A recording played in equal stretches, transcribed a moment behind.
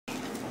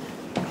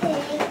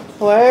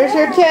Where's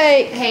your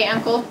cake? Hey,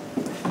 Uncle.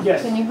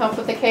 Yes. Can you help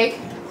with the cake?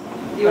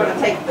 You want to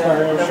take the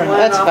one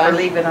That's off fine. or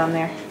leave it on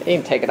there? You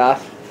can take it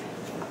off.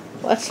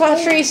 Let's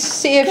watch Reese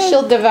see if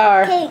she'll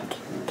devour.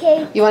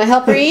 Cake. You want to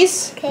help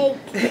Reese? Cake.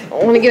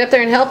 Want to get up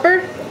there and help her?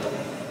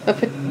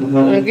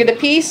 Want to get a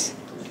piece?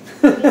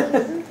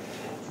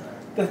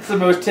 That's the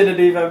most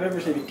tentative I've ever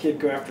seen a kid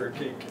go after a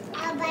cake.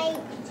 A bite.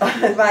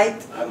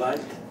 Bite. I like.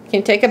 Can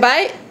you take a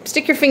bite?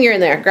 Stick your finger in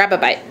there. Grab a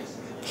bite.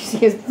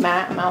 His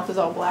mouth is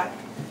all black.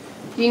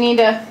 You need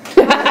to.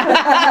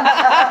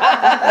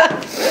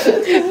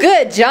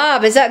 Good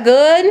job. Is that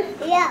good?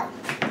 Yeah.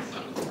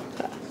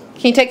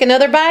 Can you take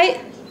another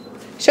bite?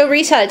 Show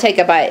Reese how to take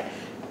a bite.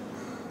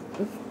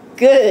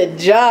 Good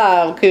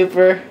job,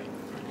 Cooper.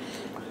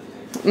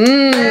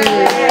 Yay!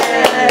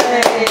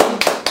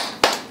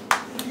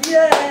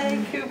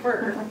 Yay,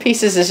 Cooper.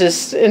 Pieces is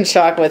just in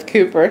shock with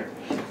Cooper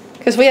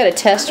because we had a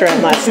test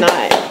run last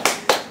night.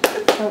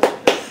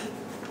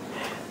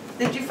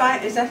 Did you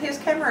find, is that his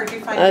camera or did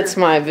you find That's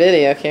your? my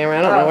video camera.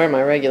 I don't know Oh. where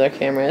my regular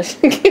camera is.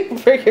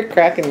 Cooper, you're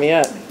cracking me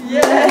up.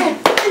 Yay!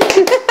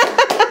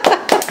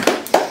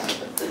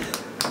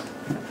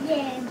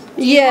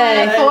 Yeah.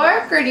 Want a Yay.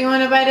 fork, or do you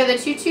want a bite of the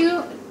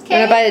choo-choo cake?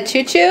 Want to bite a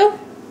choo-choo?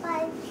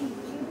 Bite.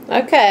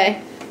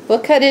 Okay. We'll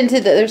cut into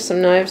the... There's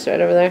some knives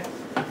right over there.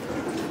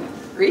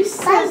 Reese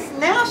says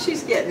now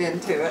she's getting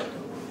into it.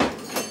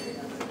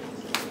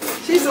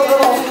 She's a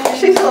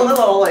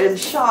little in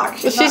shock.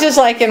 She's just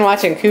liking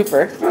watching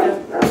Cooper. Here,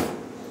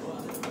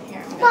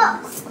 I'm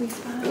gonna squeeze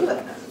that. Ooh,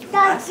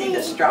 I see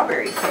the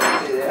strawberry cake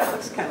through there. That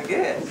looks kind of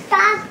good.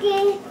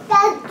 Doggy.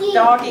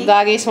 Doggy.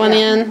 Doggies went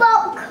in.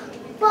 Bulk.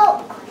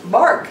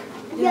 Bark.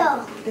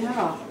 Yeah.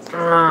 Yeah. Is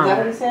that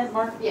what it says,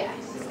 Mark? Yeah.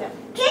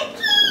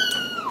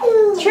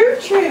 Choo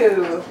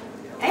choo.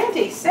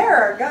 Auntie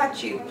Sarah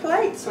got you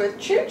plates with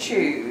choo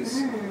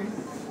choos.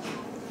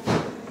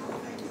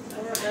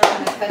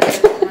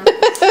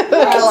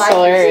 I like your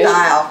hilarious.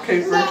 style,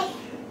 Cooper.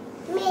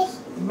 Miss.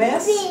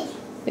 Miss?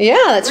 Yeah,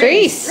 that's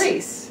Reese.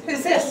 Reese.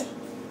 Who's this?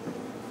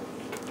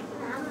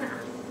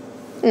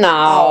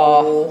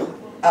 No.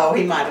 Oh,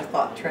 he might have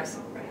thought Tressa.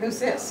 Who's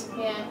this?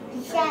 Yeah.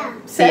 Yeah.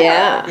 Sarah.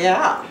 Yeah.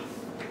 Yeah.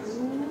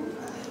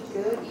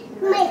 Good.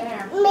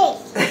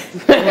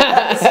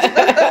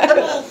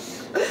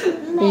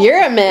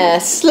 You're a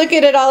mess. Look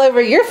at it all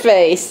over your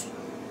face.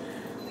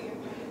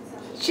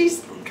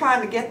 She's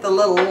trying to get the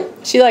little,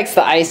 She likes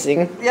the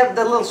icing. yeah,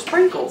 the little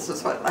sprinkles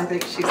is what I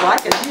think she's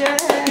liking. Yay!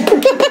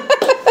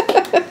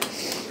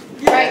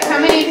 Right, how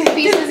many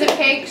pieces of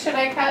cake should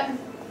I cut?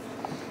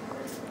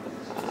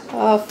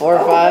 Oh, 4 or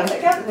Oh, 5.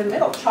 they got in the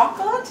middle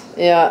chocolate?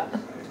 Yeah.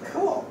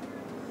 Cool.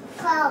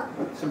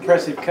 It's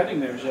impressive cutting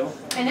there, Jill.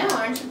 I know,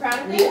 aren't you proud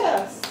of me?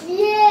 Yes.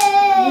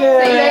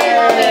 Yay!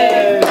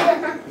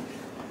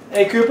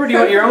 Hey, Cooper, do you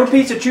want your own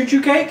piece of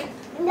choo-choo cake?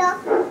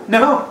 No.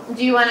 No?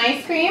 Do you want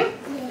ice cream?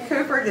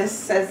 Cooper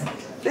just says,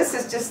 this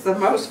is just the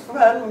most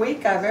fun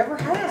week I've ever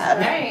had.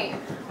 Right.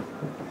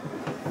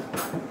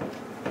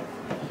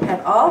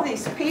 And all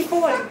these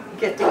people and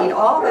get to eat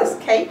all this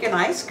cake and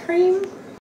ice cream.